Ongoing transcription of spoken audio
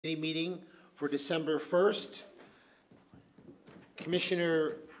Meeting for December 1st.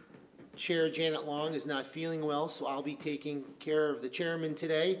 Commissioner Chair Janet Long is not feeling well, so I'll be taking care of the chairman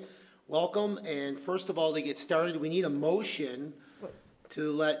today. Welcome, and first of all, to get started, we need a motion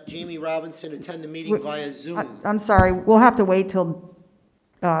to let Jamie Robinson attend the meeting via Zoom. I'm sorry, we'll have to wait till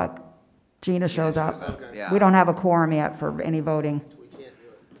Gina shows up. Okay. Yeah. We don't have a quorum yet for any voting. We can't do it.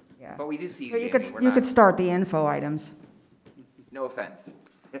 Yeah. But we do see you, So Jamie. you could start the info items. No offense.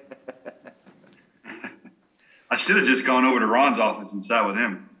 I should have just gone over to Ron's office and sat with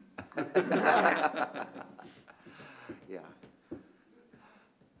him. Yeah.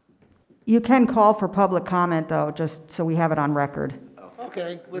 You can call for public comment, though, just so we have it on record.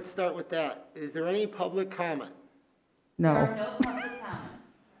 Okay, let's start with that. Is there any public comment? No.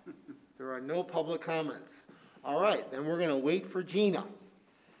 There are no public comments. All right, then we're gonna wait for Gina.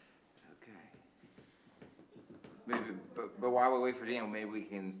 Okay. Maybe, but while we wait for Gina, maybe we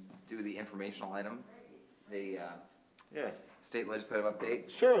can do the informational item, the state legislative update.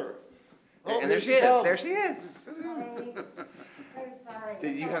 Sure. Oh, And there she you is. go. There she is. So sorry.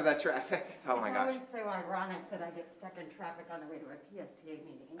 Did you have that traffic? Oh my gosh. It's always so ironic that I get stuck in traffic on the way to a PSTA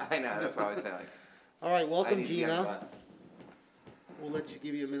meeting. I know. That's why I always say like. All right, I welcome, need to be on a Gina. bus. We'll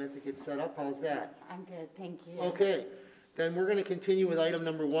give you a minute to get set up. How's that? I'm good, thank you. Okay, then we're gonna continue with item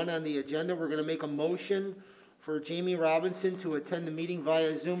number 1 on the agenda. We're gonna make a motion for Jamie Robinson to attend the meeting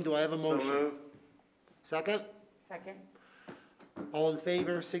via Zoom. Do I have a motion? Second? Second. All in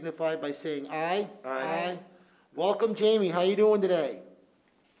favor signify by saying aye. Aye. Welcome, Jamie. How you doing today?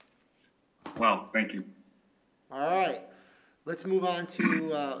 Well, thank you. All right, let's move on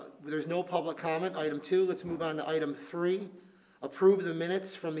to, there's no public comment, item 2. Let's move on to item 3. Approve the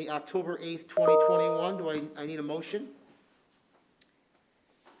minutes from the October 8th, 2021. Do I need a motion?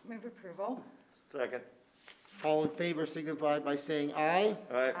 Move approval. Second. All in favor signify by saying aye.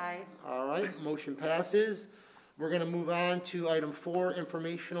 Aye. All right, motion passes. We're gonna move on to item 4,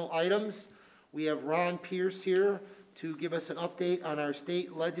 informational items. We have Ron Pierce here to give us an update on our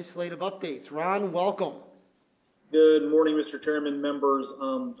state legislative updates. Ron, welcome. Good morning, Mr. Chairman, members.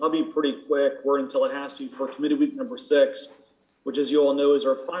 I'll be pretty quick. We're in Tallahassee for committee week number 6, which, as you all know, is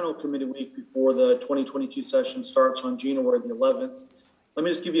our final committee week before the 2022 session starts on January the 11th. Let me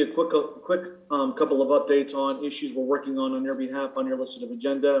just give you a quick couple of updates on issues we're working on your behalf on your legislative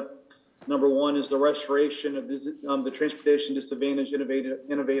agenda. Number 1 is the restoration of the Transportation Disadvantaged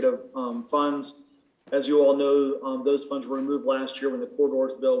Innovative funds. As you all know, those funds were removed last year when the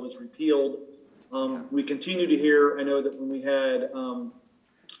corridors bill was repealed. We continue to hear, I know that when we had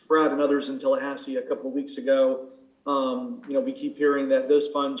Brad and others in Tallahassee a couple of weeks ago, we keep hearing that those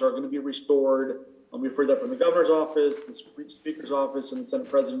funds are going to be restored. We've heard that from the governor's office, the speaker's office, and the Senate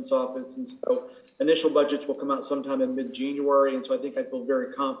president's office. And so initial budgets will come out sometime in mid-January. And so I think I feel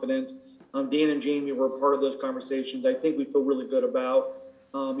very confident. Dan and Jamie were part of those conversations. I think we feel really good about,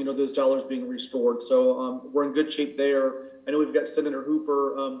 those dollars being restored. So we're in good shape there. I know we've got Senator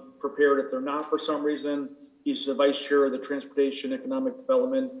Hooper prepared. If they're not for some reason, he's the vice chair of the Transportation Economic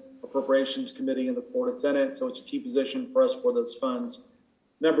Development Appropriations Committee in the Florida Senate. So it's a key position for us for those funds.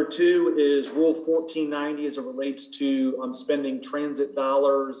 Number 2 is Rule 1490 as it relates to spending transit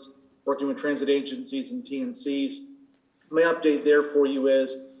dollars, working with transit agencies and TNCs. My update there for you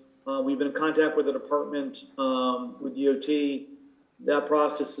is we've been in contact with the department, with DOT. That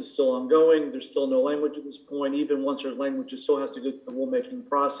process is still ongoing. There's still no language at this point. Even once there's language, it still has to go through the rulemaking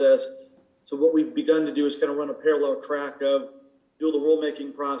process. So what we've begun to do is kind of run a parallel track of do the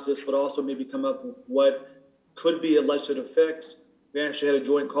rulemaking process, but also maybe come up with what could be a legislative fix. We actually had a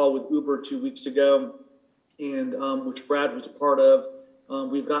joint call with Uber 2 weeks ago, and which Brad was a part of.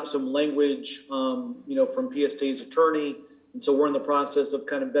 We've got some language, from PSTA's attorney, and so we're in the process of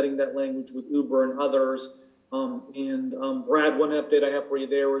kind of vetting that language with Uber and others. Brad, one update I have for you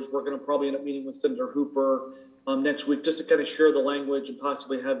there is we're going to probably end up meeting with Senator Hooper next week just to kind of share the language and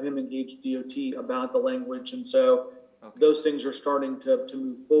possibly have him engage DOT about the language. And so those things are starting to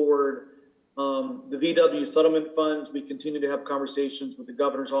move forward. The VW settlement funds, we continue to have conversations with the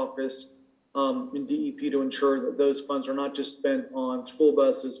governor's office in DEP to ensure that those funds are not just spent on school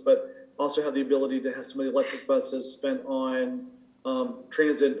buses, but also have the ability to have some of the electric buses spent on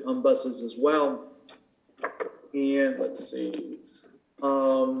transit buses as well. And let's see,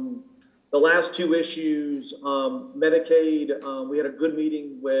 the last 2 issues, Medicaid, we had a good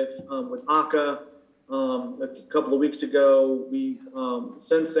meeting with ACA a couple of weeks ago. We've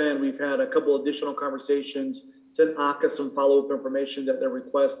since then we've had a couple additional conversations, sent ACA some follow-up information that they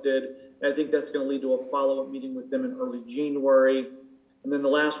requested. And I think that's going to lead to a follow-up meeting with them in early January. And then the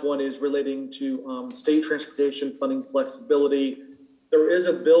last one is relating to state transportation funding flexibility. There is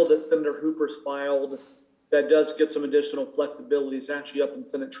a bill that Senator Hooper's filed that does get some additional flexibility. It's actually up in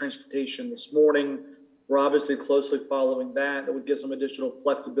Senate Transportation this morning. We're obviously closely following that. It would give some additional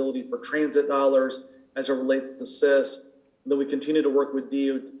flexibility for transit dollars as it relates to SIS. And then we continue to work with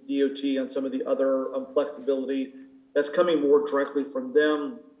DOT on some of the other flexibility that's coming more directly from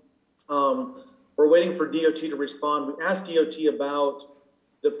them. We're waiting for DOT to respond. We asked DOT about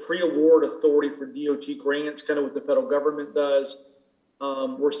the pre-award authority for DOT grants, kind of what the federal government does.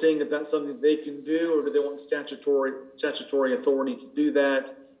 We're seeing if that's something they can do, or do they want statutory authority to do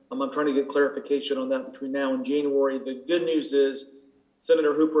that? I'm trying to get clarification on that between now and January. The good news is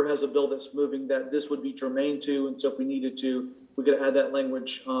Senator Hooper has a bill that's moving that this would be germane to, and so if we needed to, we could add that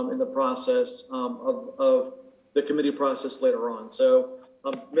language in the process of the committee process later on. So,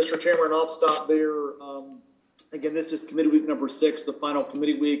 Mr. Chairman, I'll stop there. Again, this is committee week number 6, the final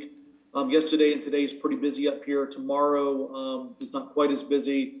committee week. Yesterday and today is pretty busy up here. Tomorrow is not quite as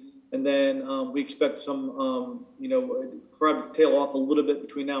busy. And then we expect some, crowd tail off a little bit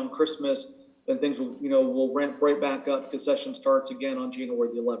between now and Christmas. Then things will ramp right back up because session starts again on January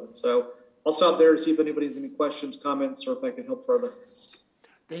the 11th. So I'll stop there to see if anybody has any questions, comments, or if I can help further.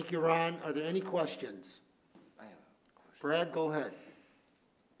 Thank you, Ron. Are there any questions? Brad, go ahead.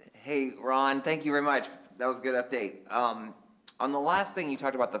 Hey, Ron, thank you very much. That was a good update. On the last thing you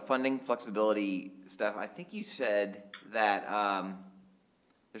talked about, the funding flexibility stuff, I think you said that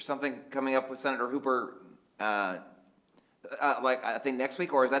there's something coming up with Senator Hooper, like I think next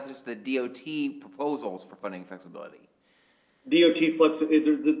week, or is that just the DOT proposals for funding flexibility? DOT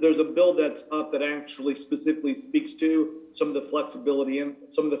there's a bill that's up that actually specifically speaks to some of the flexibility and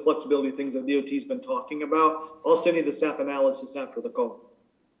some of the flexibility things that DOT's been talking about. I'll send you the staff analysis after the call.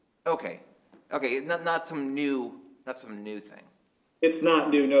 Okay, not some new thing. It's not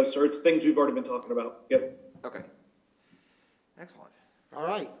new, no, sir. It's things we've already been talking about. Yep. Okay. Excellent. All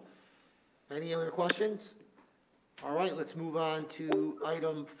right. Any other questions? All right, let's move on to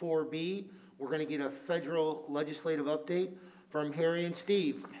item 4B. We're going to get a federal legislative update from Harry and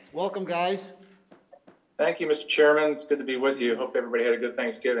Steve. Welcome, guys. Thank you, Mr. Chairman. It's good to be with you. Hope everybody had a good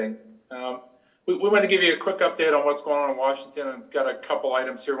Thanksgiving. We want to give you a quick update on what's going on in Washington, and got a couple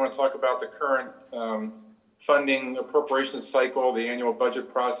items here. We want to talk about the current funding appropriations cycle. The annual budget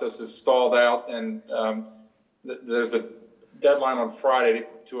process is stalled out, and there's a deadline on Friday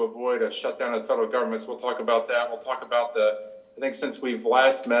to avoid a shutdown of the federal government. So we'll talk about that. We'll talk about I think since we've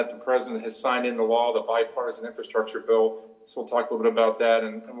last met, the president has signed into law the bipartisan infrastructure bill. So we'll talk a little bit about that,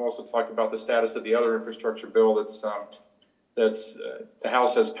 and we'll also talk about the status of the other infrastructure bill that's the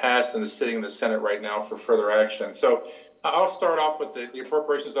House has passed and is sitting in the Senate right now for further action. So I'll start off with the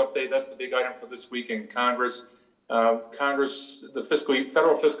appropriations update. That's the big item for this week in Congress. The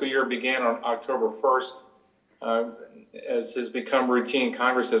federal fiscal year began on October 1st. As has become routine,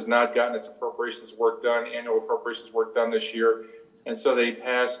 Congress has not gotten its appropriations work done, annual appropriations work done this year. And so they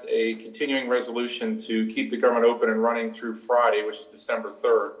passed a continuing resolution to keep the government open and running through Friday, which is December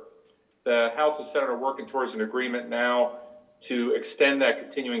 3rd. The House and Senate are working towards an agreement now to extend that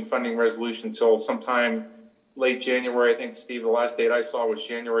continuing funding resolution until sometime late January. I think, Steve, the last date I saw was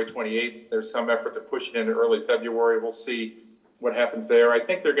January 28th. There's some effort to push it into early February. We'll see what happens there. I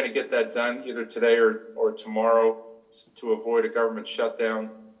think they're going to get that done either today or tomorrow to avoid a government shutdown.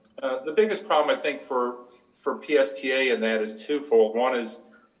 The biggest problem, I think, for PSTA in that is twofold. One is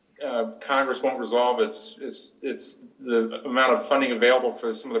Congress won't resolve it's the amount of funding available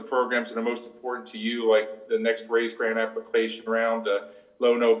for some of the programs that are most important to you, like the next RAISE grant application round, the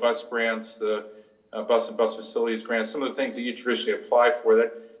low-no bus grants, the bus and bus facilities grants, some of the things that you traditionally apply for.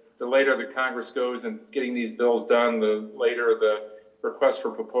 That the later the Congress goes in getting these bills done, the later the request for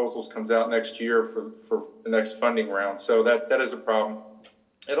proposals comes out next year for the next funding round. So that is a problem.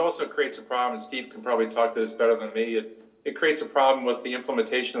 It also creates a problem, and Steve can probably talk to this better than me. It creates a problem with the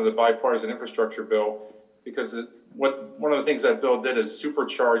implementation of the bipartisan infrastructure bill, because one of the things that bill did is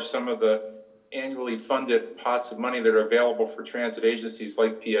supercharge some of the annually funded pots of money that are available for transit agencies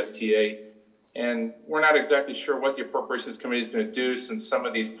like PSTA. And we're not exactly sure what the Appropriations Committee is going to do, since some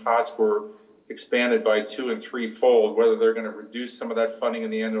of these pots were expanded by 2- and 3-fold, whether they're going to reduce some of that funding in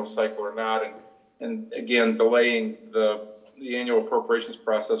the annual cycle or not. And again, delaying the annual appropriations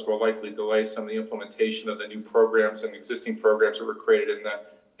process will likely delay some of the implementation of the new programs and existing programs that were created in the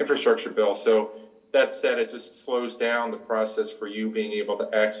infrastructure bill. So that said, it just slows down the process for you being able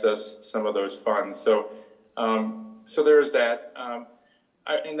to access some of those funds. So there's that.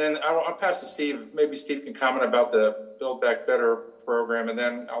 And then I'll pass to Steve. Maybe Steve can comment about the Build Back Better program, and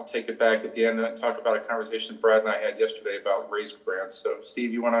then I'll take it back at the end and talk about a conversation Brad and I had yesterday about RAISE grants. So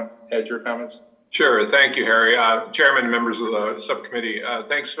Steve, you want to add your comments? Sure. Thank you, Harry. Chairman and members of the subcommittee,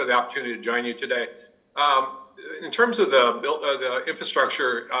 thanks for the opportunity to join you today. In terms of the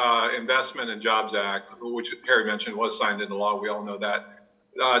Infrastructure Investment and Jobs Act, which Harry mentioned was signed into law, we all know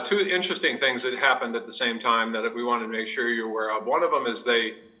that. Two interesting things that happened at the same time that we wanted to make sure you're aware of. One of them is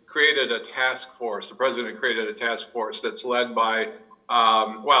they created a task force. The president created a task force that's led by,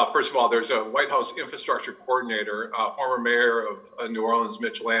 well, first of all, there's a White House infrastructure coordinator, former mayor of New Orleans,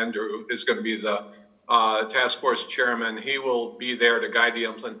 Mitch Landrieu, is going to be the task force chairman. He will be there to guide the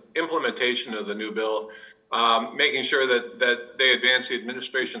implementation of the new bill, making sure that they advance the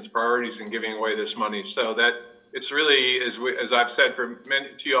administration's priorities in giving away this money. So that it's really, as I've said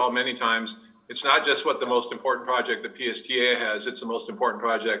to you all many times, it's not just what the most important project the PSTA has, it's the most important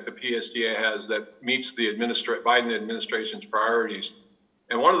project the PSTA has that meets the Biden administration's priorities.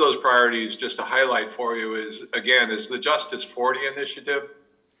 And one of those priorities, just to highlight for you, is the Justice 40 initiative,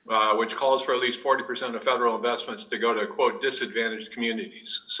 which calls for at least 40% of federal investments to go to, quote, disadvantaged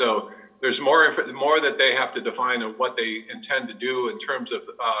communities. So there's more that they have to define of what they intend to do in terms of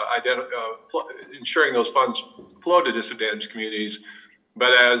ensuring those funds flow to disadvantaged communities.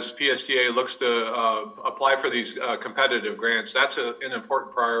 But as PSTA looks to apply for these competitive grants, that's an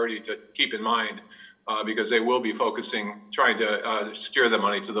important priority to keep in mind because they will be trying to steer the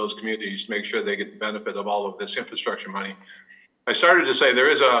money to those communities to make sure they get the benefit of all of this infrastructure money. I started to say there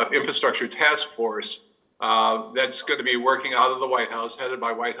is an infrastructure task force that's going to be working out of the White House, headed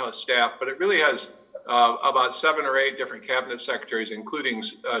by White House staff, but it really has about 7 or 8 different cabinet secretaries, including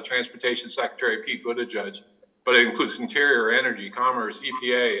Transportation Secretary Pete Buttigieg, but it includes Interior, Energy, Commerce,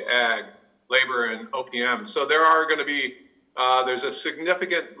 EPA, Ag, Labor, and OPM. So there are going to be, there's a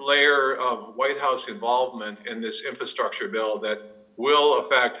significant layer of White House involvement in this infrastructure bill that will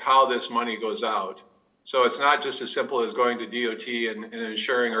affect how this money goes out. So it's not just as simple as going to DOT and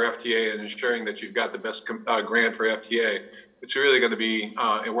ensuring, or FTA, and ensuring that you've got the best grant for FTA. It's really going to be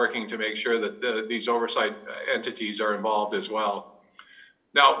working to make sure that these oversight entities are involved as well.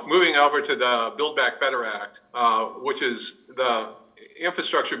 Now, moving over to the Build Back Better Act, which is the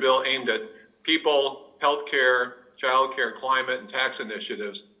infrastructure bill aimed at people, healthcare, childcare, climate, and tax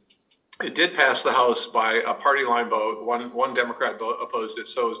initiatives. It did pass the House by a party line vote. One Democrat vote opposed it,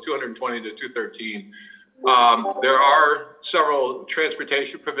 so it was 220 to 213. There are several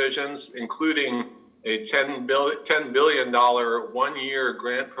transportation provisions, including a $10 billion one-year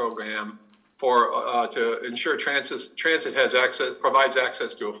grant program for to ensure transit provides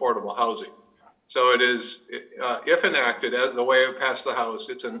access to affordable housing. So it is, if enacted the way it passed the House,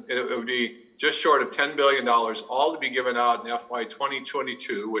 it would be just short of $10 billion, all to be given out in FY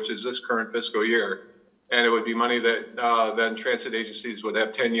 2022, which is this current fiscal year. And it would be money that then transit agencies would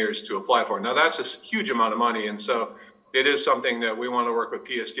have 10 years to apply for. Now, that's a huge amount of money. And so it is something that we want to work with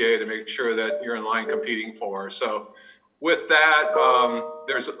PSTA to make sure that you're in line competing for. So with that,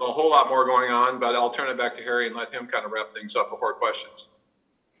 there's a whole lot more going on, but I'll turn it back to Harry and let him kind of wrap things up before questions.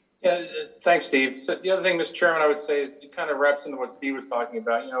 Yeah, thanks, Steve. So the other thing, Mr. Chairman, I would say is it kind of wraps into what Steve was talking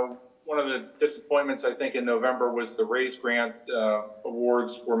about. You know, one of the disappointments, I think, in November was the RAISE grant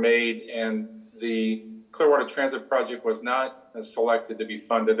awards were made and the Clearwater Transit Project was not selected to be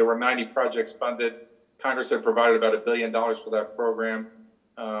funded. There were 90 projects funded. Congress had provided about $1 billion for that program.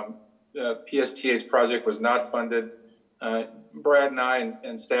 PSTA's project was not funded. Brad and I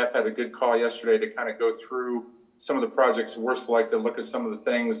and staff had a good call yesterday to kind of go through some of the projects that were selected, look at some of the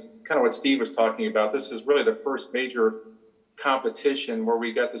things, kind of what Steve was talking about. This is really the first major competition where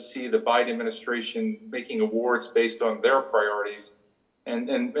we got to see the Biden administration making awards based on their priorities.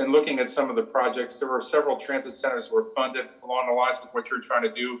 And looking at some of the projects, there were several transit centers that were funded along the lines with what you're trying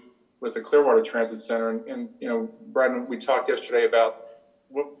to do with the Clearwater Transit Center. And you know, Brad, we talked yesterday about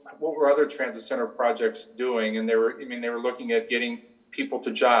what were other transit center projects doing, and they were looking at getting people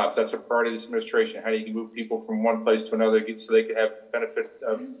to jobs. That's a part of this administration. How do you move people from one place to another so they could have benefit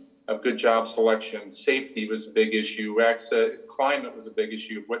of good job selection? Safety was a big issue. Access, climate was a big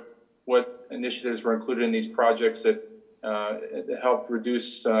issue. What initiatives were included in these projects that helped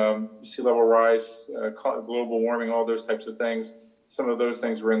reduce sea level rise, global warming, all those types of things. Some of those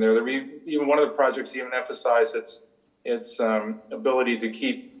things were in there. Even one of the projects even emphasized its ability to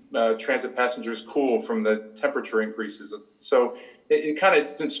keep transit passengers cool from the temperature increases. So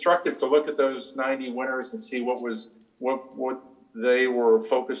it's instructive to look at those 90 winners and see what they were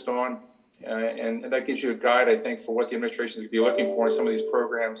focused on, and that gives you a guide, I think, for what the administration is going to be looking for in some of these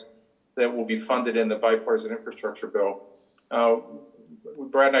programs that will be funded in the bipartisan infrastructure bill.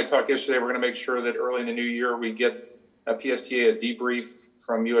 Brad and I talked yesterday. We're going to make sure that early in the new year we get a PSTA a debrief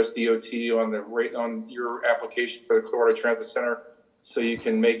from USDOT on your application for the Clearwater Transit Center. so you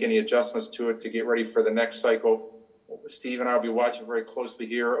can make any adjustments to it to get ready for the next cycle. Steve and I will be watching very closely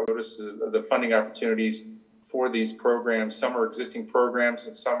here, Otis, the funding opportunities for these programs. Some are existing programs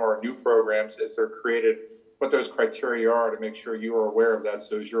and some are new programs as they're created, what those criteria are to make sure you are aware of that.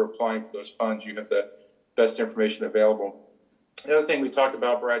 So as you're applying for those funds, you have the best information available. The other thing we talked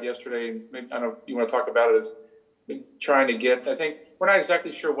about, Brad, yesterday, maybe, I don't know if you want to talk about it, is trying to get, I think, we're not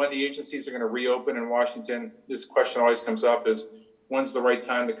exactly sure when the agencies are going to reopen in Washington. This question always comes up is, when's the right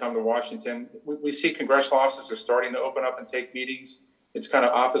time to come to Washington? We see congressional offices are starting to open up and take meetings. It's kind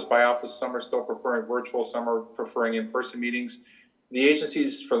of office by office. Some are still preferring virtual, some are preferring in-person meetings. The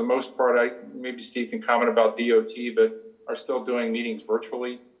agencies, for the most part, maybe Steve can comment about DOT, but are still doing meetings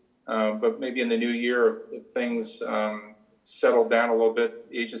virtually. But maybe in the new year, if things settle down a little bit,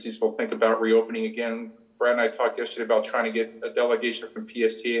 the agencies will think about reopening again. Brad and I talked yesterday about trying to get a delegation from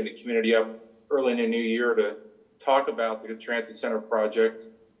PSTA and the community up early in the new year to talk about the transit center project.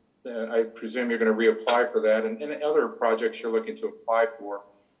 I presume you're going to reapply for that and other projects you're looking to apply for.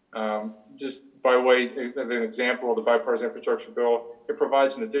 Just by way of an example of the bipartisan infrastructure bill, it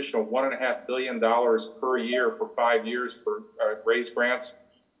provides an additional $1.5 billion per year for 5 years for raised grants.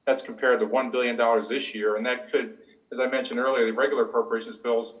 That's compared to $1 billion this year. And that could, as I mentioned earlier, the regular appropriations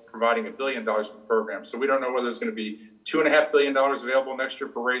bill is providing $1 billion for the program. So we don't know whether there's going to be $2.5 billion available next year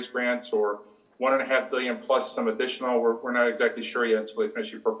for raised grants or $1.5 billion plus some additional. We're not exactly sure yet until they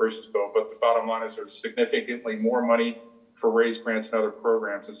finish the appropriations bill. But the bottom line is there's significantly more money for raised grants and other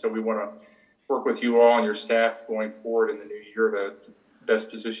programs. And so we want to work with you all and your staff going forward in the new year to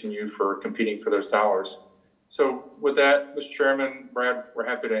best position you for competing for those dollars. So with that, Mr. Chairman, Brad, we're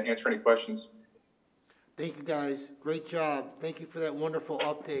happy to answer any questions. Thank you, guys. Great job. Thank you for that wonderful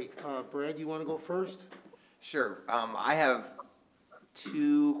update. Brad, you want to go first? Sure. I have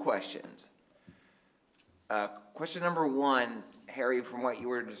 2 questions. Question number 1, Harry, from what you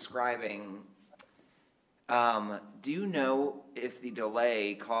were describing, do you know if the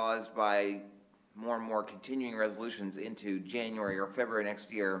delay caused by more and more continuing resolutions into January or February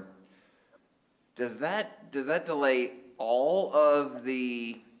next year, does that delay all of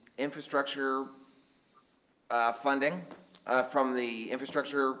the infrastructure funding from the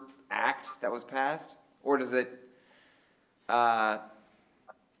Infrastructure Act that was passed, or does it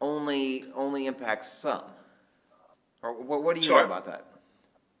only impact some? Or what do you know about that?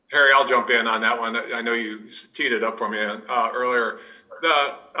 Harry, I'll jump in on that one. I know you teed it up for me earlier.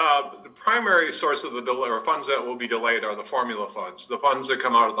 The primary source of the delay or funds that will be delayed are the formula funds, the funds that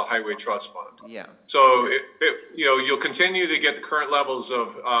come out of the Highway Trust Fund. Yeah. So you'll continue to get the current levels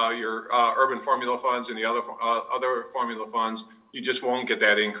of your urban formula funds and the other formula funds. You just won't get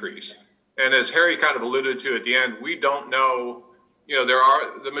that increase. And as Harry kind of alluded to at the end, we don't know. There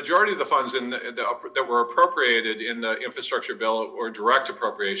are the majority of the funds that were appropriated in the infrastructure bill or direct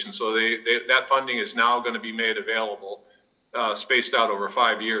appropriation. So that funding is now going to be made available, spaced out over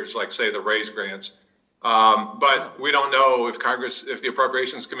 5 years, like say the raise grants. But we don't know if the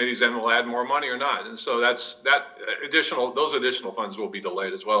appropriations committees then will add more money or not. And so those additional funds will be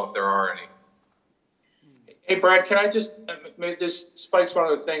delayed as well if there are any. Hey, Brad, can I just, this spikes one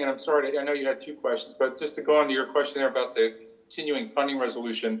other thing, and I'm sorry, I know you had 2 questions, but just to go on to your question there about the continuing funding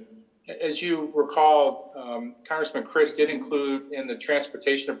resolution, as you recall, Congressman Chris did include in the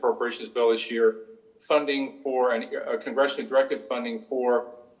transportation appropriations bill this year funding for a congressionally directed funding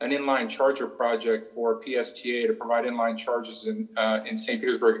for an inline charger project for PSTA to provide inline charges in St.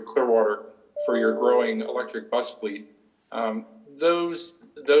 Petersburg and Clearwater for your growing electric bus fleet. That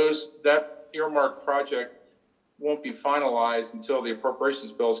earmarked project won't be finalized until the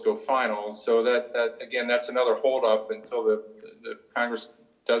appropriations bills go final. So that again, that's another holdup until the Congress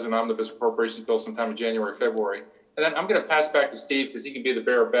does an omnibus appropriations bill sometime in January, February. And then I'm going to pass back to Steve because he can be the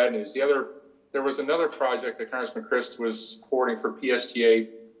bearer of bad news. There was another project that Congressman Christ was supporting for PSTA,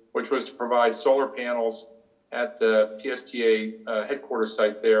 which was to provide solar panels at the PSTA headquarters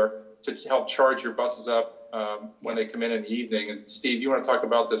site there to help charge your buses up when they come in the evening. And Steve, you want to talk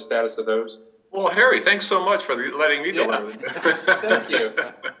about the status of those? Well, Harry, thanks so much for letting me deliver. Thank you.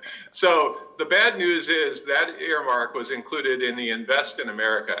 So the bad news is that earmark was included in the Invest in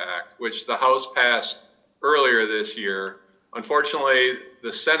America Act, which the House passed earlier this year. Unfortunately,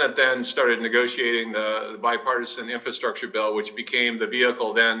 the Senate then started negotiating the bipartisan infrastructure bill, which became the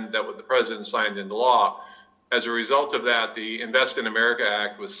vehicle then that the president signed into law. As a result of that, the Invest in America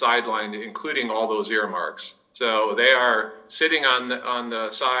Act was sidelined, including all those earmarks. So they are sitting on the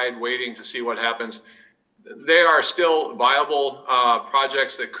side waiting to see what happens. They are still viable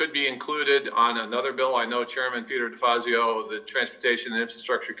projects that could be included on another bill. I know Chairman Peter DeFazio of the Transportation and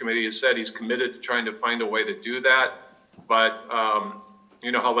Infrastructure Committee has said he's committed to trying to find a way to do that. But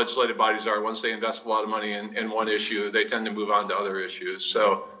you know how legislative bodies are. Once they invest a lot of money in one issue, they tend to move on to other issues.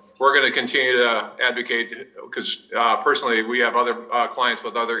 So we're going to continue to advocate because personally, we have other clients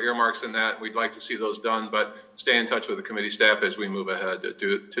with other earmarks in that. We'd like to see those done, but stay in touch with the committee staff as we move ahead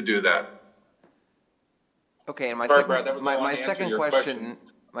to do that. Okay, and my Sorry, second, Brad, that was my the second your question,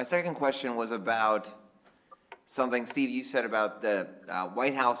 my second question was about something, Steve, you said about the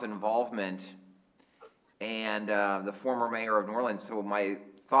White House involvement and the former mayor of New Orleans. So my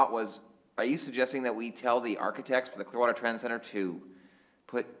thought was, are you suggesting that we tell the architects for the Clearwater Transit Center to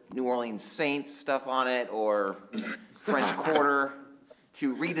put New Orleans Saints stuff on it or French Quarter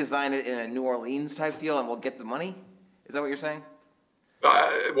to redesign it in a New Orleans type feel and we'll get the money? Is that what you're saying?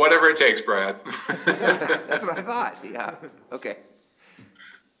 Whatever it takes, Brad. That's what I thought, yeah, okay.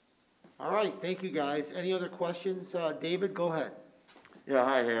 All right, thank you, guys. Any other questions? David, go ahead. Yeah,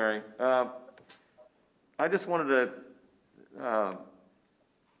 hi, Harry. I just wanted to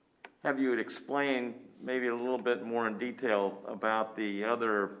have you explain maybe a little bit more in detail about the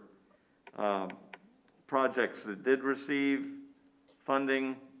other projects that did receive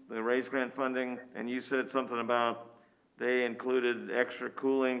funding, the raise grant funding, and you said something about they included extra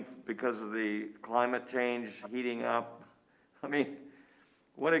cooling because of the climate change heating up. I mean,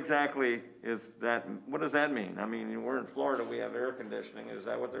 what exactly is that? What does that mean? I mean, we're in Florida, we have air conditioning. Is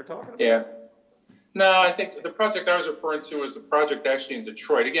that what they're talking about? Yeah. No, I think the project I was referring to is the project actually in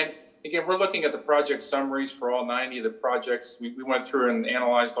Detroit. Again, we're looking at the project summaries for all 90 of the projects. We went through and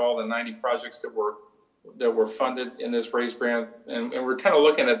analyzed all the 90 projects that were funded in this raise grant, and we're kind of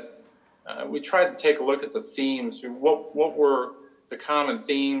looking at. We tried to take a look at the themes. What were the common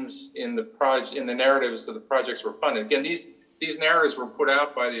themes in the narratives that the projects were funded? Again, these narratives were put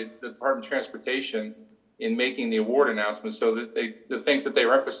out by the Department of Transportation in making the award announcement, so that the things that they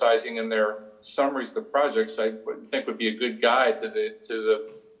were emphasizing in their summaries of the projects, I think would be a good guide to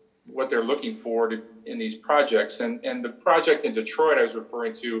what they're looking for in these projects. And the project in Detroit I was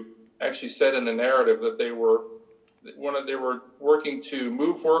referring to actually said in the narrative that they were working to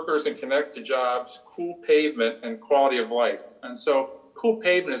move workers and connect to jobs, cool pavement, and quality of life. And so cool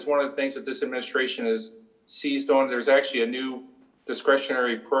pavement is one of the things that this administration has seized on. There's actually a new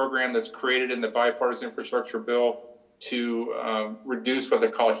discretionary program that's created in the bipartisan infrastructure bill to reduce what they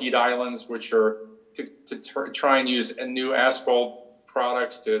call heat islands, which are to try and use new asphalt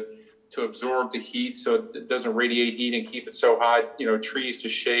products to absorb the heat so it doesn't radiate heat and keep it so hot, trees to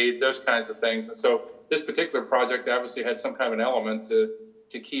shade, those kinds of things. And so this particular project obviously had some kind of an element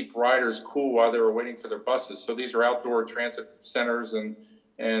to keep riders cool while they were waiting for their buses. So these are outdoor transit centers and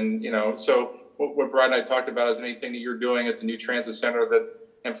so what Brad and I talked about is anything that you're doing at the new transit center that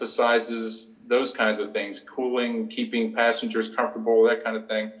emphasizes those kinds of things, cooling, keeping passengers comfortable, that kind of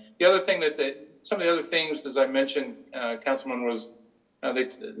thing. The other thing some of the other things, as I mentioned, Councilman, was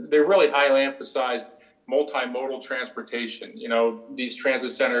they really highly emphasized multimodal transportation. These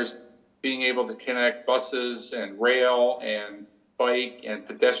transit centers being able to connect buses and rail and bike and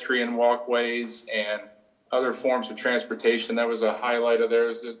pedestrian walkways and other forms of transportation. That was a highlight of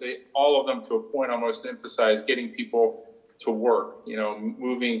theirs. All of them, to a point, almost emphasized getting people to work.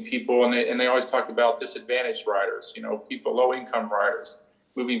 Moving people, and they always talk about disadvantaged riders. People, low-income riders,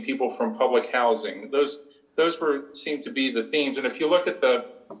 moving people from public housing. Those seem to be the themes. And if you look at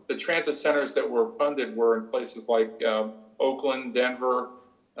the transit centers that were funded, were in places like Oakland, Denver,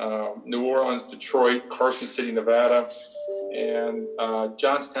 New Orleans, Detroit, Carson City, Nevada, and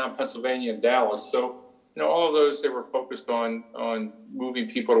Johnstown, Pennsylvania, and Dallas. So, all of those, they were focused on moving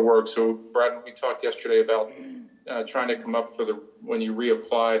people to work. So, Brad, we talked yesterday about trying to come up when you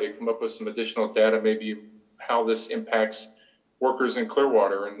reapply, to come up with some additional data, maybe how this impacts workers in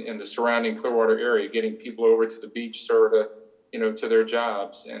Clearwater and the surrounding Clearwater area, getting people over to the beach, to their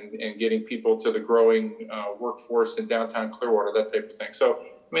jobs, and getting people to the growing workforce in downtown Clearwater, that type of thing. So,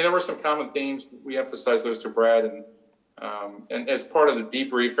 there were some common themes. We emphasized those to Brad, and as part of the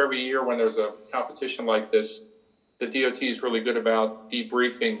debrief, every year when there's a competition like this, the DOT is really good about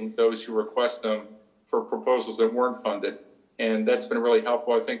debriefing those who request them for proposals that weren't funded. And that's been really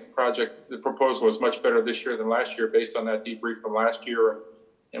helpful. I think the proposal is much better this year than last year based on that debrief from last year.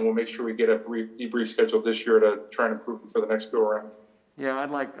 And we'll make sure we get a debrief scheduled this year to try and improve them for the next go around. Yeah,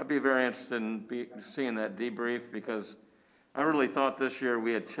 I'd be very interested in seeing that debrief, because I really thought this year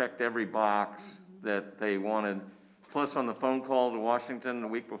we had checked every box that they wanted. Plus, on the phone call to Washington the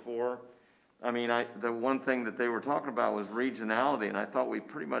week before, the one thing that they were talking about was regionality, and I thought we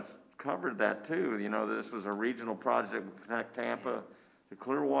pretty much covered that too. This was a regional project, would connect Tampa to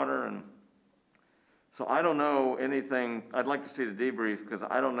Clearwater, and So I don't know anything, I'd like to see the debrief, because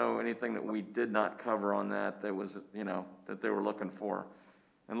I don't know anything that we did not cover on that was, you know, that they were looking for.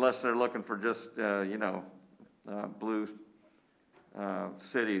 Unless they're looking for just, you know, blue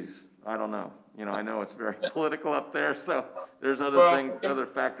cities, I don't know. You know, I know it's very political up there, so there's other other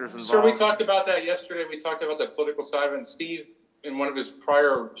factors involved. Sure, we talked about that yesterday. We talked about the political side, and Steve, in one of his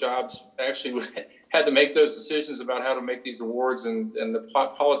prior jobs, actually had to make those decisions about how to make these awards, and the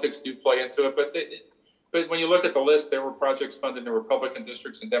politics do play into it. But when you look at the list, there were projects funded in Republican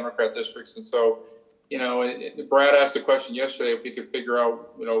districts and Democrat districts, and so, you know, Brad asked the question yesterday if we could figure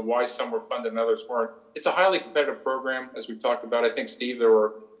out, you know, why some were funded and others weren't. It's a highly competitive program, as we've talked about. I think, Steve, there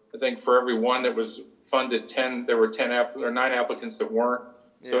were, I think for every one that was funded, 10, there were 9 applicants that weren't.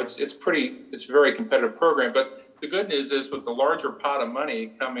 So it's a very competitive program. But the good news is, with the larger pot of money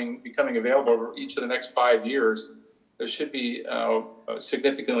becoming available over each of the next 5 years, there should be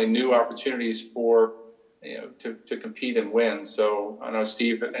significantly new opportunities for, you know, to compete and win. So I don't know,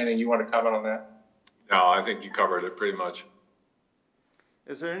 Steve, anything you want to comment on that? No, I think you covered it pretty much.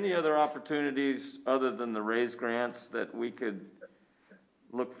 Is there any other opportunities other than the raise grants that we could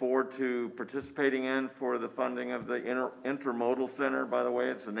look forward to participating in for the funding of the Intermodal Center? By the way,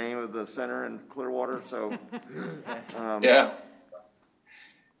 it's the name of the center in Clearwater, so. Yeah.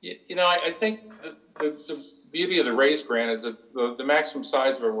 You know, I think the beauty of the raise grant is that the maximum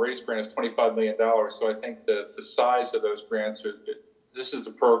size of a raise grant is $25 million. So I think the size of those grants this is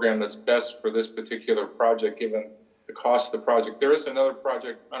the program that's best for this particular project, given the cost of the project. There is another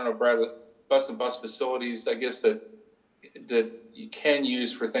project, I don't know, Brad, bus and bus facilities, I guess, that you can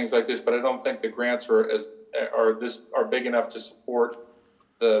use for things like this, but I don't think the grants are big enough to support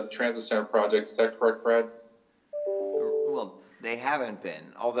the transit center project. Is that correct, Brad? Well, they haven't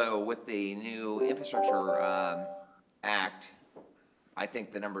been, although with the new infrastructure act, I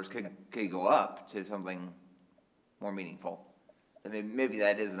think the numbers could go up to something more meaningful. I mean, maybe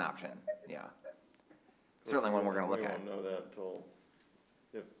that is an option, yeah. Certainly one we're gonna look at. We won't know that until,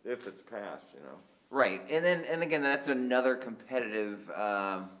 if it's passed, you know. Right, and again, that's another competitive,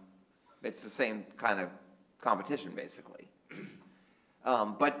 it's the same kind of competition, basically.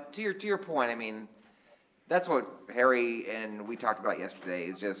 But to your point, I mean, that's what Harry and we talked about yesterday,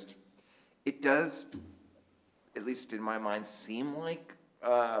 is just, it does, at least in my mind, seem like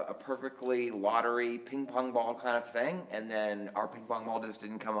a perfectly lottery ping pong ball kind of thing, and then our ping pong ball just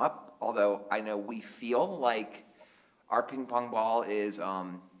didn't come up, although I know we feel like our ping pong ball is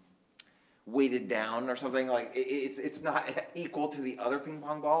weighted down or something, like it's not equal to the other ping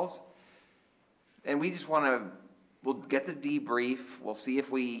pong balls. And we just we'll get the debrief, we'll see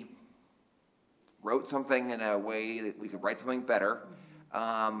if we wrote something in a way that we could write something better.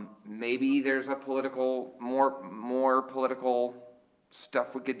 Maybe there's a more political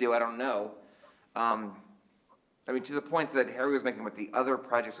stuff we could do, I don't know. I mean, to the point that Harry was making with the other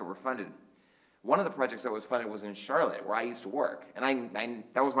projects that were funded, one of the projects that was funded was in Charlotte, where I used to work, and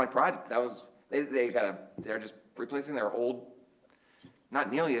that was my project. That was they're just replacing their old, not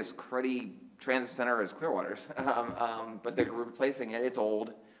nearly as cruddy transit center as Clearwater's, but they're replacing it. It's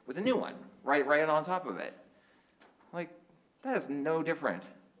old with a new one, right on top of it. Like, that is no different.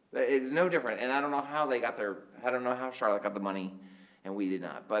 It's no different, and I don't know how they got their. I don't know how Charlotte got the money, and we did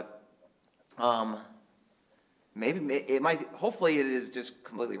not. But maybe it might. Hopefully, it is just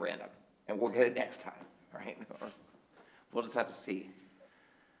completely random, and we'll get it next time, right? We'll just have to see.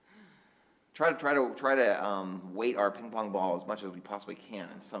 Try to weight our ping pong ball as much as we possibly can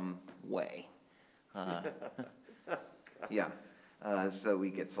in some way. Yeah, so we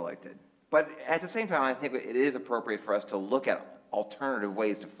get selected. But at the same time, I think it is appropriate for us to look at alternative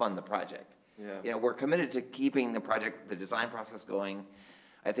ways to fund the project. Yeah. You know, we're committed to keeping the design process going.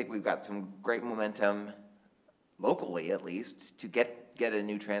 I think we've got some great momentum, locally at least, to get a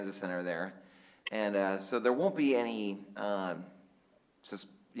new transit center there. So there won't be any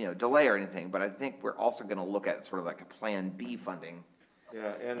delay or anything, but I think we're also gonna look at sort of like a Plan B funding.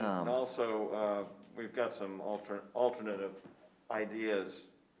 Yeah, and also, we've got some alternative ideas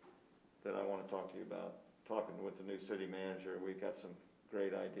that I want to talk to you about. Talking with the new city manager, we've got some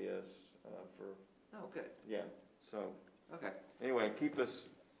great ideas for. Oh, good. Yeah, so. Okay. Anyway, keep us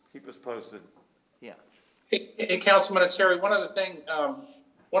posted. Yeah. Hey, Councilman, it's Harry. One of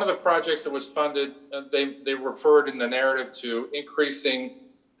the projects that was funded, they referred in the narrative to increasing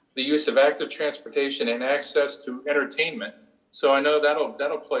the use of active transportation and access to entertainment. So I know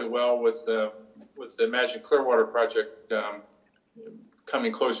that'll play well with the Imagine Clearwater project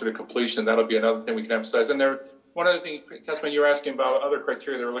coming closer to completion. That'll be another thing we can emphasize. And one other thing, Councilman, you were asking about other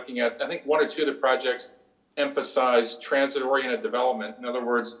criteria they were looking at. I think 1 or 2 of the projects emphasize transit-oriented development. In other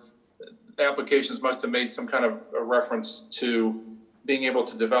words, applications must have made some kind of a reference to being able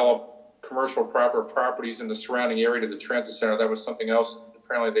to develop commercial properties in the surrounding area to the transit center. That was something else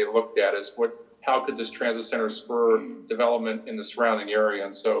apparently they looked at, is how could this transit center spur development in the surrounding area?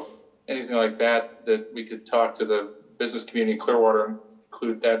 And so anything like that we could talk to the business community in Clearwater and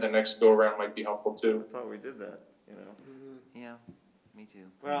include that in the next go around might be helpful too. I thought we did that, you know. Yeah, me too.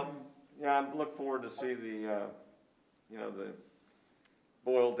 Well, yeah, I look forward to see the, you know, the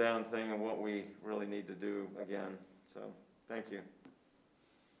boiled down thing and what we really need to do again. So, thank you.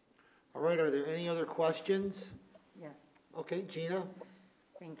 All right, are there any other questions? Yes, Okay, Gina?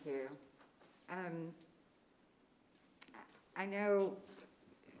 thank you. I know,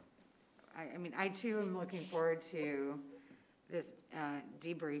 I mean, I too am looking forward to this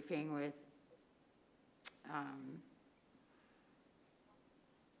debriefing with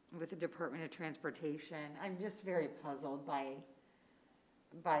the Department of Transportation. I'm just very puzzled by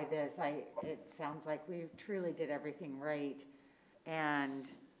this. It sounds like we truly did everything right, and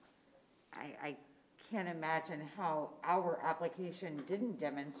I can't imagine how our application didn't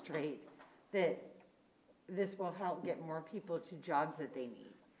demonstrate that this will help get more people to jobs that they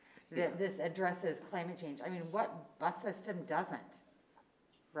need, that this addresses climate change. I mean, what bus system doesn't,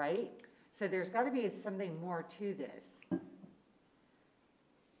 right? So there's got to be something more to this.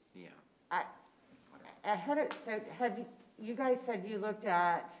 Yeah. So have you guys said you looked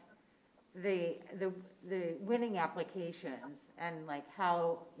at the winning applications and like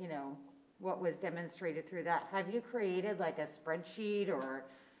how, you know, what was demonstrated through that? Have you created like a spreadsheet or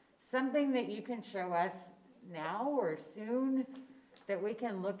something that you can show us now or soon that we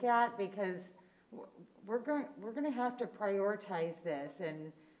can look at? Because we're going to have to prioritize this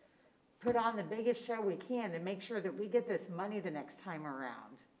and put on the biggest show we can to make sure that we get this money the next time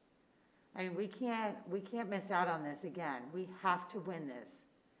around. I mean, we can't miss out on this again. We have to win this.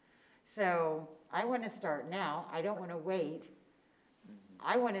 So I want to start now. I don't want to wait.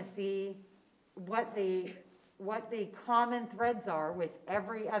 I want to see what the common threads are with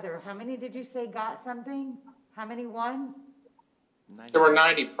every other. How many did you say got something? How many won? There were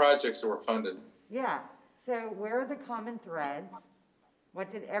 90 projects that were funded. Yeah. So where are the common threads?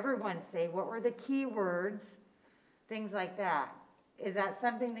 What did everyone say? What were the key words? Things like that. Is that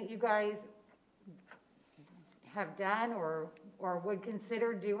something that you guys have done or would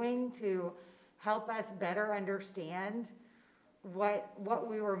consider doing to help us better understand what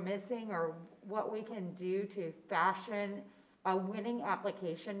we were missing or what we can do to fashion a winning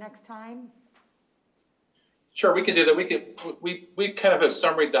application next time? Sure, we could do that. We kind of have a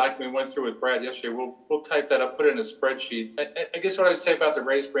summary document we went through with Brad yesterday. We'll type that up, put it in a spreadsheet. I guess what I would say about the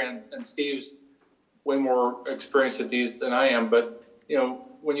raise grant, and Steve's way more experienced at these than I am, but you know,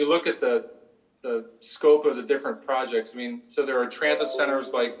 when you look at the scope of the different projects, I mean, so there are transit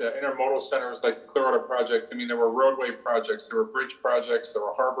centers like the intermodal centers like the Clearwater project. I mean, there were roadway projects, there were bridge projects, there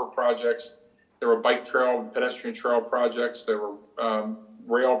were harbor projects, there were bike trail, pedestrian trail projects, there were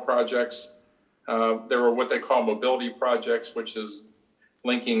rail projects. There were what they call mobility projects, which is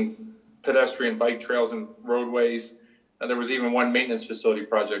linking pedestrian bike trails and roadways. And there was even one maintenance facility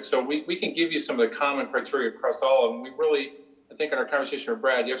project. So we can give you some of the common criteria across all of them. We really, I think in our conversation with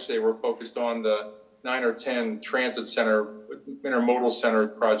Brad yesterday, we're focused on the 9 or 10 transit center, intermodal center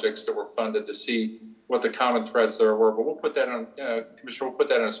projects that were funded to see what the common threads there were. But we'll put that on, Commissioner, we'll put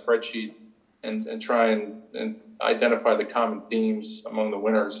that in a spreadsheet and try and identify the common themes among the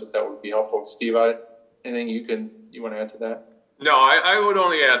winners, if that would be helpful. Steve, anything you want to add to that? No, I would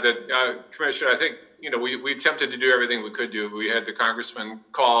only add that, Commissioner, I think, you know, we attempted to do everything we could do. We had the congressman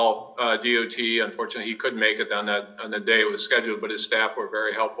call DOT. Unfortunately, he couldn't make it on the day it was scheduled, but his staff were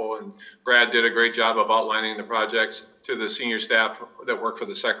very helpful. And Brad did a great job of outlining the projects to the senior staff that work for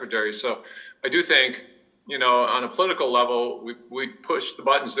the secretary. So I do think, you know, on a political level, we pushed the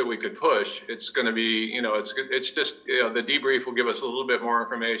buttons that we could push. It's going to be, you know, it's just, you know, the debrief will give us a little bit more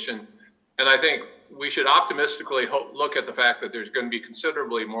information. And I think we should optimistically look at the fact that there's going to be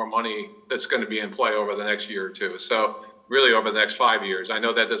considerably more money that's going to be in play over the next year or two. So really over the next 5 years. I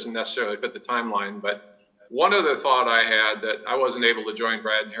know that doesn't necessarily fit the timeline, but one other thought I had that I wasn't able to join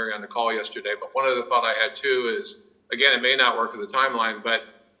Brad and Harry on the call yesterday, but one other thought I had too is, again, it may not work with the timeline, but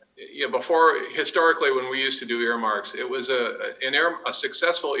you know, before, historically, when we used to do earmarks, it was a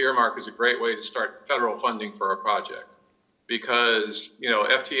successful earmark is a great way to start federal funding for a project. Because, you know,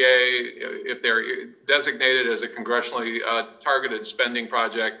 FTA, if they're designated as a congressionally targeted spending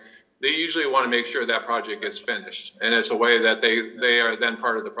project, they usually want to make sure that project gets finished. And it's a way that they are then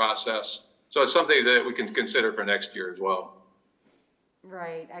part of the process. So it's something that we can consider for next year as well.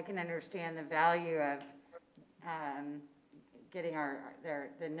 Right. I can understand the value of getting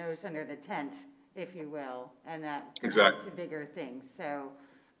the nose under the tent, if you will, and that Exactly. to bigger things. So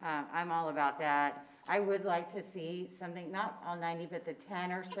I'm all about that. I would like to see something, not all 90, but the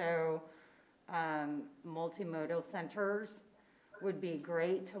 10 or so multimodal centers would be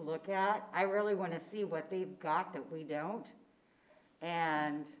great to look at. I really want to see what they've got that we don't.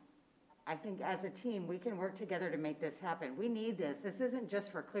 And I think as a team, we can work together to make this happen. We need this. This isn't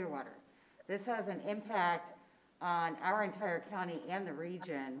just for Clearwater. This has an impact on our entire county and the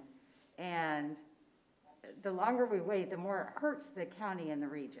region. And the longer we wait, the more it hurts the county and the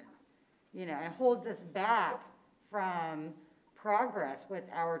region. You know, and holds us back from progress with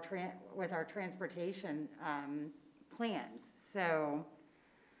our transportation plans. So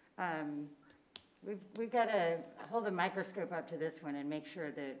we've got to hold a microscope up to this one and make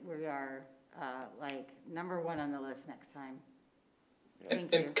sure that we are like #1 on the list next time.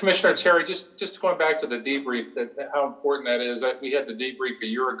 Thank you. And Commissioner Terry, just going back to the debrief, how important that is. We had the debrief a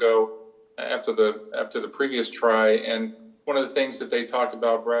year ago after the previous try, and one of the things that they talked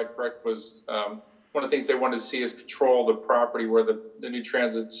about, Brad, correct, was one of the things they wanted to see is control the property where the new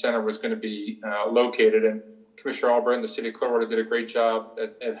transit center was going to be located. And Commissioner Albright and the city of Clearwater did a great job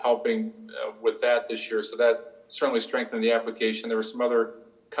at helping with that this year. So that certainly strengthened the application. There were some other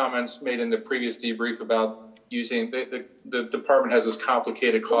comments made in the previous debrief about using, the department has this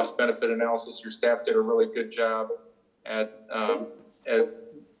complicated cost benefit analysis. Your staff did a really good job at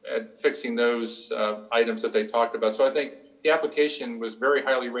fixing those items that they talked about. So I think the application was very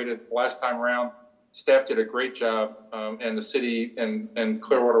highly rated the last time around. Staff did a great job, and the city and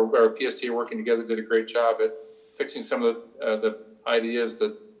Clearwater, or PSTA working together, did a great job at fixing some of the ideas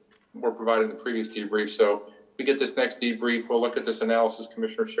that were provided in the previous debrief. So we get this next debrief, we'll look at this analysis,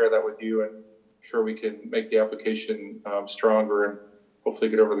 Commissioner, share that with you, and sure we can make the application stronger and hopefully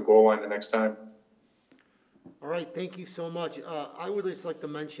get over the goal line the next time. All right, thank you so much. I would just like to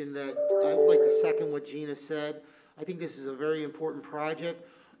mention that I would like to second what Gina said. I think this is a very important project,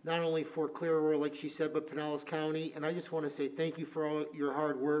 not only for Clearwater, like she said, but Pinellas County. And I just want to say thank you for all your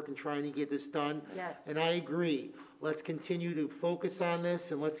hard work in trying to get this done. Yes. And I agree. Let's continue to focus on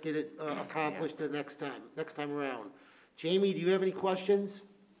this and let's get it accomplished the next time around. Jamie, do you have any questions?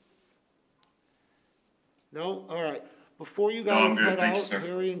 No? All right. Before you guys I'm good. head Thank you, out, sir.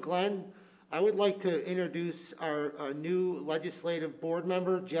 Harry and Glenn, I would like to introduce our new legislative board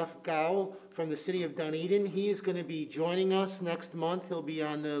member, Jeff Gow, from the city of Dunedin. He is going to be joining us next month. He'll be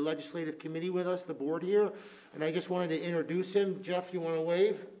on the legislative committee with us, the board here. And I just wanted to introduce him. Jeff, you want to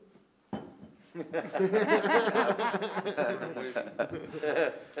wave?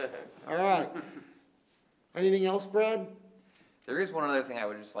 All right. Anything else, Brad? There is one other thing I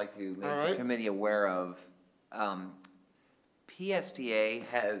would just like to make All right. the committee aware of. PSTA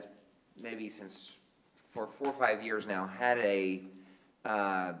has, maybe for 4 or 5 years now, had a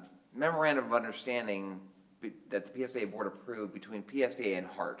memorandum of understanding that the PSTA board approved between PSTA and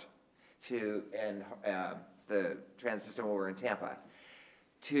HART and the transit system over in Tampa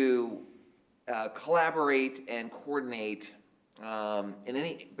to collaborate and coordinate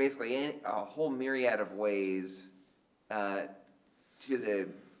in basically a whole myriad of ways to the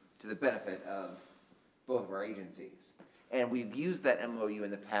benefit of both of our agencies. And we've used that MOU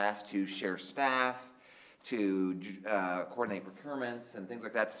in the past to share staff, to coordinate procurements and things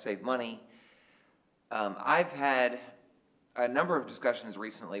like that to save money. I've had a number of discussions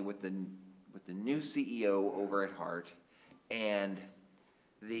recently with the new CEO over at HART, and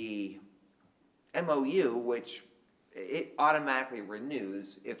the MOU, which it automatically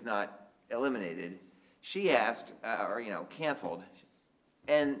renews if not eliminated, she asked, or canceled,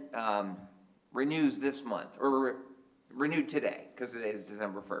 and renews this month, or renewed today, because today is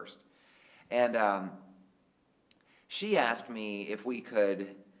December 1st. And she asked me if we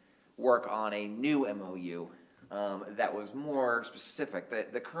could work on a new MOU that was more specific.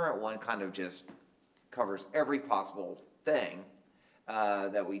 The current one kind of just covers every possible thing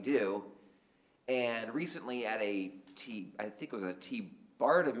that we do. And recently at I think it was a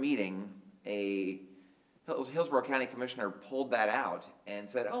BARDA meeting, a Hillsborough County Commissioner pulled that out and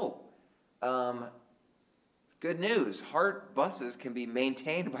said, good news, HART buses can be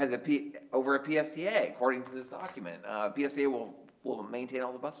maintained by over at PSTA, according to this document. PSTA will maintain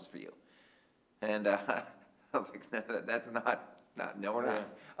all the buses for you. And I was like, that's not, no, we're not.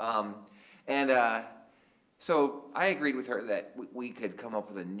 So I agreed with her that we could come up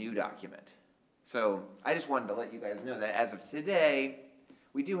with a new document. So I just wanted to let you guys know that as of today,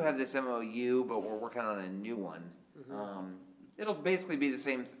 we do have this MOU, but we're working on a new one. Mm-hmm. It'll basically be the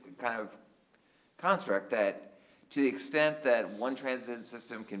same kind of construct, that to the extent that one transit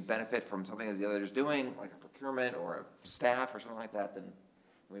system can benefit from something that the other is doing, like a procurement or a staff or something like that, then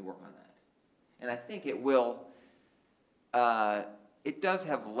we work on that. And I think it will, it does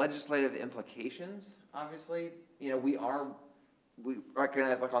have legislative implications, obviously. You know, we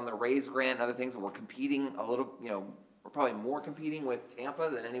recognize, like on the RAISE grant and other things, that we're competing a little, you know, we're probably more competing with Tampa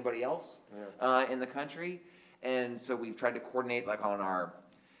than anybody else in the country. And so we've tried to coordinate, like on our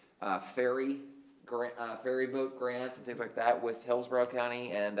ferry boat grants and things like that with Hillsborough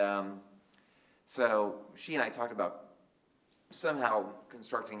County. And so she and I talked about somehow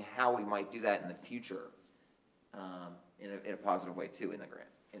constructing how we might do that in the future in a positive way too in the grant,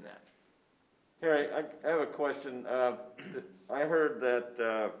 in that. Harry, I have a question. I heard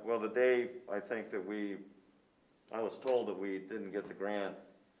that, well, the day I think that I was told that we didn't get the grant,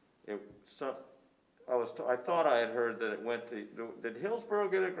 I thought I had heard that it went to, did Hillsborough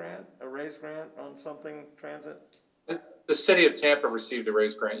get a grant, a RAISE grant on something transit? The city of Tampa received a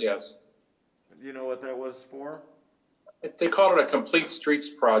RAISE grant, yes. Do you know what that was for? They called it a complete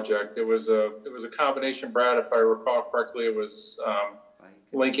streets project. It was a combination, Brad, if I recall correctly, it was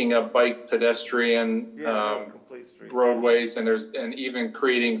linking up bike, pedestrian, Complete street. roadways, and even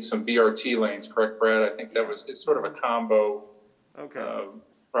creating some BRT lanes, correct, Brad? I think it's sort of a combo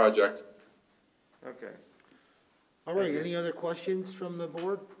project. Okay. All right, any other questions from the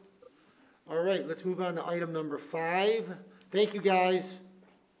board? All right, let's move on to item number 5. Thank you, guys.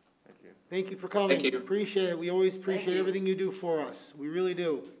 Thank you. Thank you for coming. Thank you. Appreciate it. We always appreciate you. everything you do for us. We really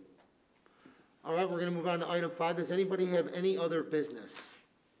do. All right, we're gonna move on to item 5. Does anybody have any other business?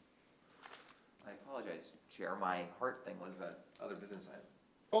 I apologize, Chair, my heart thing was other business item.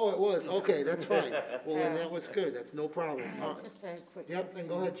 Oh, it was? Okay, that's fine. Well, then that was good. That's no problem. Just a quick. Yep, then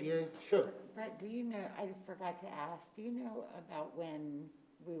go question. ahead, Gina. Sure. But do you know, I forgot to ask, do you know about when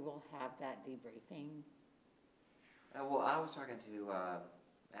we will have that debriefing? Well, I was talking to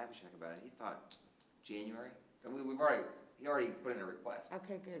Abhishek about it. He thought January. And he already put in a request.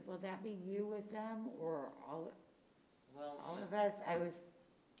 Okay, good. Will that be you with them or all Well, of us? I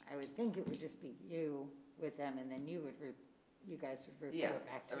would think it would just be you with them and then you guys would yeah. report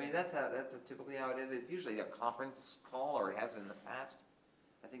back to I mean, us. that's typically how it is. It's usually a conference call, or it has been in the past.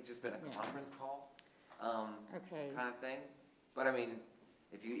 I think it's just been a Yeah. conference call, Okay. kind of thing. But I mean,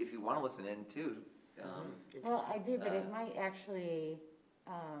 if you want to listen in too, Well, I do, but it might actually,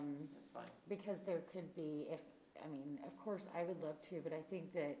 that's fine. because there could be, of course, I would love to, but I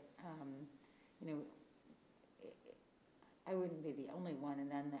think that, I wouldn't be the only one, and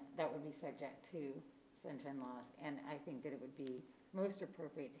then that would be subject to sunshine laws. And I think that it would be most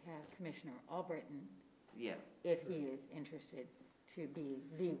appropriate to have Commissioner Albritton, Yeah. if he is interested, to be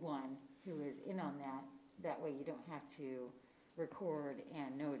the one who is in on that. That way you don't have to record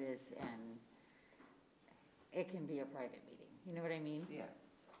and notice, and it can be a private meeting. You know what I mean? Yeah.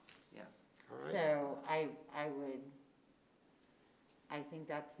 Yeah. All right. So I think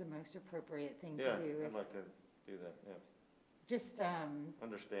that's the most appropriate thing to Yeah, do. I'd like to do that, yeah. Just,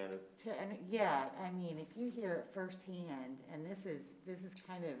 Understand it. and if you hear it firsthand, and this is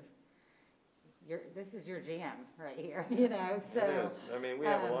kind of this is your jam right here, It so. is. I mean, we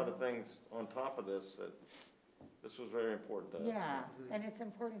have a lot of things on top of this that, this was very important to us. Yeah, and it's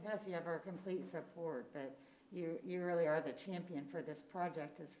important to us, you have our complete support, but you really are the champion for this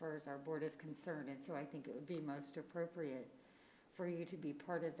project as far as our board is concerned, and so I think it would be most appropriate for you to be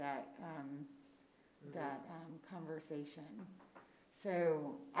part of that, conversation.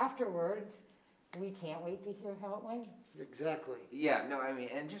 So afterwards, we can't wait to hear how it went. Exactly. Yeah, no, I mean,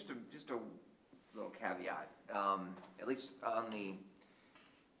 and just a little caveat, at least on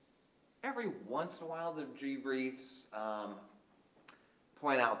every once in a while, the debriefs,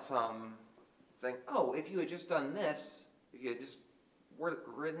 point out something, oh, if you had just done this, if you had just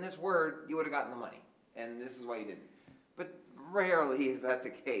written this word, you would have gotten the money, and this is why you didn't. But rarely is that the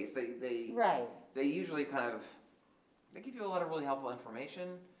case. Right. They usually they give you a lot of really helpful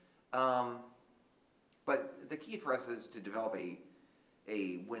information, but the key for us is to develop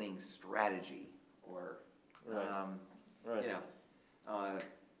a winning strategy, or, Right.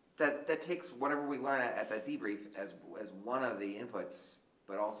 that takes whatever we learn at that debrief as one of the inputs,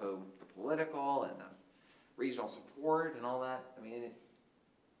 but also the political and the regional support and all that. I mean,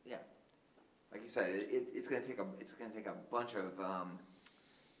 like you said, it's gonna take a bunch of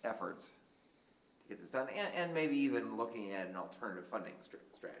efforts to get this done, and maybe even looking at an alternative funding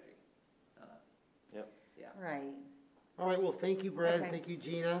strategy. Yep. Yeah. Right. All right, well, thank you, Brad. Okay. Thank you,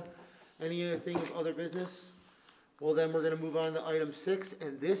 Gina. Any other thing of other business? Well, then we're gonna move on to item 6,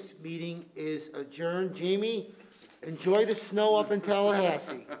 and this meeting is adjourned. Jamie, enjoy the snow up in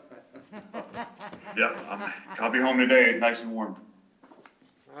Tallahassee. Yeah, I'll be home today, nice and warm.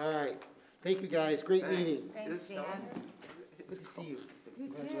 All right. Thank you, guys. Great meeting. Thanks, Dan. Good to see you. You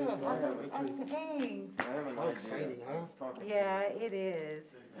too. Thanks. How exciting, huh? Yeah, it is.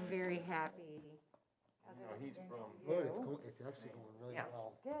 I'm very happy. Good, it's actually going really Yeah.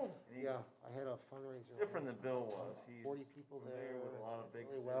 well. Good. Yeah, I had a fundraiser. Different than Bill was. He's 40 people there, with a lot of big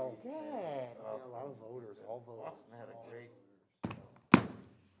really well. cities. Good. Yeah, a lot of voters, all voters. Boston had a great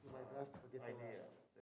Do my best to forget the idea. rest.